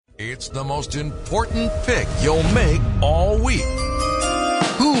It's the most important pick you'll make all week.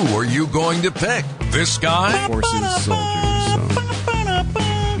 Who are you going to pick? This guy? Forces, soldiers.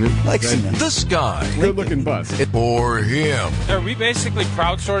 This guy? Good looking bus. Or him? Are we basically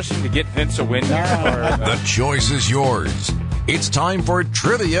crowdsourcing to get Vince a win here? The choice is yours. It's time for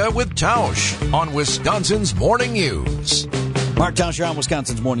Trivia with Tausch on Wisconsin's Morning News. Mark Tauscher on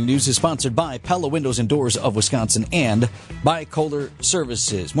Wisconsin's Morning News is sponsored by Pella Windows and Doors of Wisconsin and by Kohler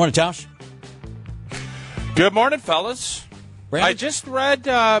Services. Morning, Tausch. Good morning, fellas. Brandon? I just read,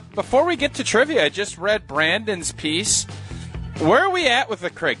 before we get to trivia, I just read Brandon's piece. Where are we at with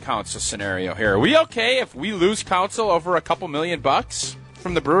the Craig Counsell scenario here? Are we okay if we lose Counsell over a couple $1 million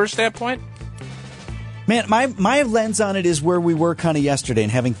from the Brewers' standpoint? Man, my lens on it is where we were kind of yesterday,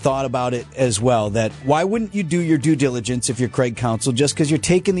 and having thought about it as well, that why wouldn't you do your due diligence if you're Craig Counsell? Just because you're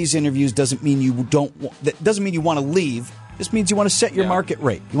taking these interviews doesn't mean you that doesn't mean you want to leave. Just means you want to set your market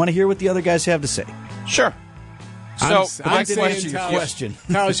rate. You want to hear what the other guys have to say. Sure. So, I'm saying, question.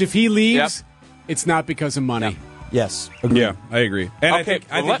 Tausch, if he leaves, it's not because of money. Yes. Agreed. Yeah, I agree. And okay,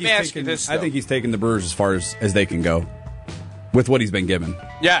 let me ask you this, I think he's taken the Brewers as far as they can go with what he's been given.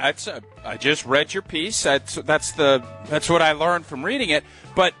 Yeah, I just read your piece. That's what I learned from reading it.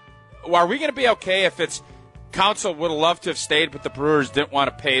 But are we going to be okay if it's Counsell would have loved to have stayed, but the Brewers didn't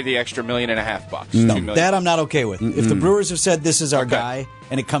want to pay the extra $1.5 million? No, that I'm not okay with. If the Brewers have said this is our guy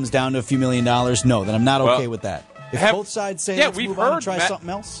and it comes down to a few $1 million, no, then I'm not okay with that. If both sides say let's move on and try something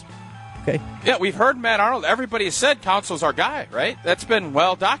else, okay. Yeah, we've heard Matt Arnold. Everybody has said Counsell's our guy, right? That's been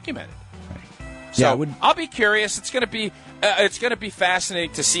well documented. So I'll be curious. It's going to be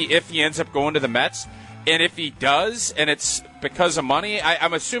fascinating to see if he ends up going to the Mets, and if he does, and it's because of money.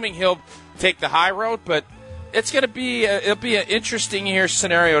 I'm assuming he'll take the high road, but it's going to be it'll be an interesting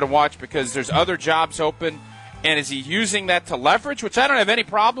scenario to watch because there's other jobs open, and is he using that to leverage, which I don't have any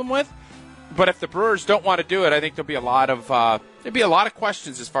problem with. But if the Brewers don't want to do it, I think there'll be a lot of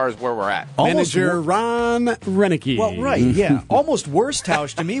questions as far as where we're at. Manager Ron Renicky. Well, right, yeah. Almost worse,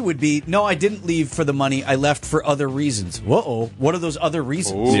 Tausch, to me would be, no, I didn't leave for the money. I left for other reasons. Whoa, what are those other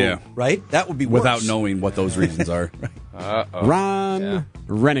reasons? Ooh. Yeah. Right? That would be worse. Without knowing what those reasons are. Ron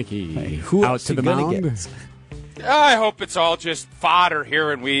Renicky. Hey, who out to the mound. I hope it's all just fodder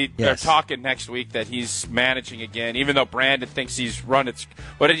here, and we are talking next week that he's managing again. Even though Brandon thinks he's run its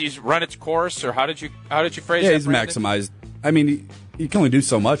course, or how did you phrase that? He's Brandon? maximized. I mean, you can only do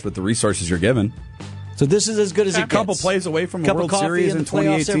so much with the resources you're given. So this is as good as it gets. A couple plays away from a World Series in the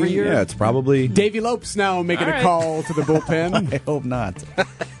playoffs 2018. every year. Yeah, it's probably Davey Lopes now making a call to the bullpen. I hope not.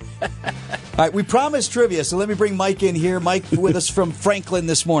 All right, we promised trivia, so let me bring Mike in here. Mike with us from Franklin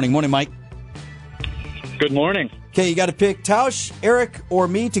this morning. Morning, Mike. Good morning. Okay, you got to pick Tausch, Eric, or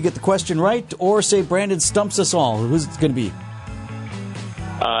me to get the question right, or say Brandon stumps us all. Who's it going to be?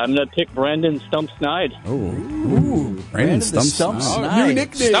 I'm going to pick Brandon Stump Snide. Ooh. Brandon Stump Snide. New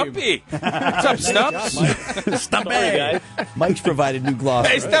nickname. Stumpy. What's up, Stumps? Stumpy. Guys. Mike's provided new gloss.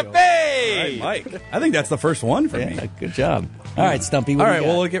 Hey, Stumpy! Right, Mike. I think that's the first one for me. Good job. All right, Stumpy. All right,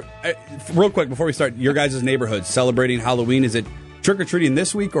 well, look at, real quick before we start, your guys' neighborhood celebrating Halloween. Is it trick-or-treating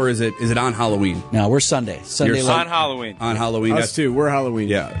this week, or is it on Halloween? No, we're Sunday. You're on Halloween. On Halloween. Us too. We're Halloween.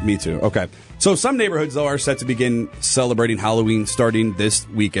 Yeah, me too. Okay. So some neighborhoods, though, are set to begin celebrating Halloween starting this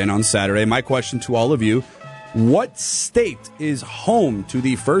weekend on Saturday. My question to all of you, what state is home to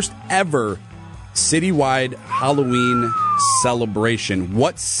the first ever citywide Halloween celebration?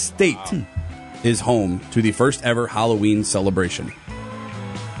 What state is home to the first ever Halloween celebration?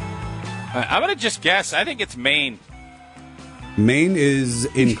 I'm going to just guess. I think it's Maine. Maine is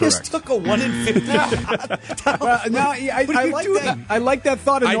incorrect. You just took a 1 in 50. I like that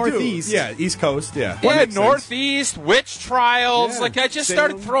thought of Northeast. Yeah, East Coast, yeah. Yeah, Northeast, witch trials. Yeah. Like, I just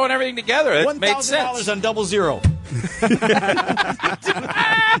started throwing everything together. It made sense. $1,000 on 00.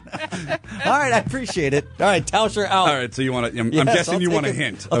 All right, I appreciate it. All right, Tauscher out. All right, so you want to? I'm guessing you want a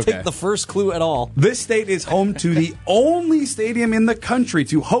hint. I'll take the first clue at all. This state is home to the only stadium in the country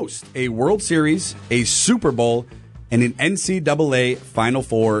to host a World Series, a Super Bowl, and an NCAA Final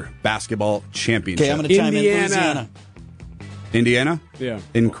Four basketball championship. Okay, I'm going to chime in. Louisiana. Indiana? Yeah.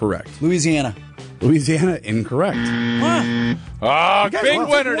 Incorrect. Louisiana, incorrect. Oh, big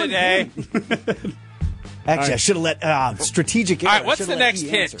winner today. Actually, I should have let strategic. All right, what's the next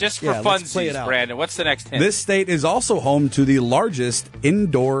hint? Just for funsies, Brandon. What's the next hint? This state is also home to the largest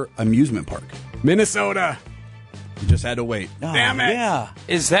indoor amusement park. Minnesota. You just had to wait. Oh, Damn it. Yeah.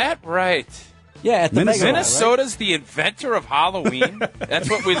 Is that right? Yeah, at the Mega Minnesota's the inventor of Halloween. That's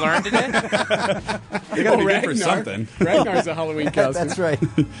what we learned today. You got to be good for something. Ragnar's a Halloween costume. That's right.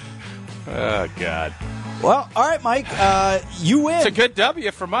 Oh, God. Well, all right, Mike. You win. It's a good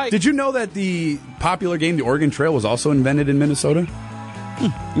W for Mike. Did you know that the popular game, the Oregon Trail, was also invented in Minnesota? You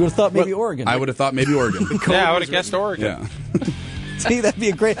would have thought maybe Oregon. I would have thought maybe Oregon. Yeah, I would have guessed Oregon. Yeah. See, that'd be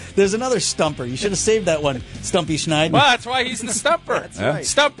a great. There's another stumper. You should have saved that one, Stumpy Schneid. Well, that's why he's the stumper. That's right.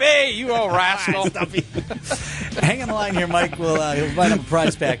 Stumpy, you old rascal. Stumpy. Hang on the line here, Mike. He'll find up a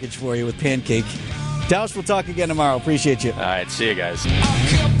prize package for you with pancake. Tauscher, we'll talk again tomorrow. Appreciate you. All right, see you guys.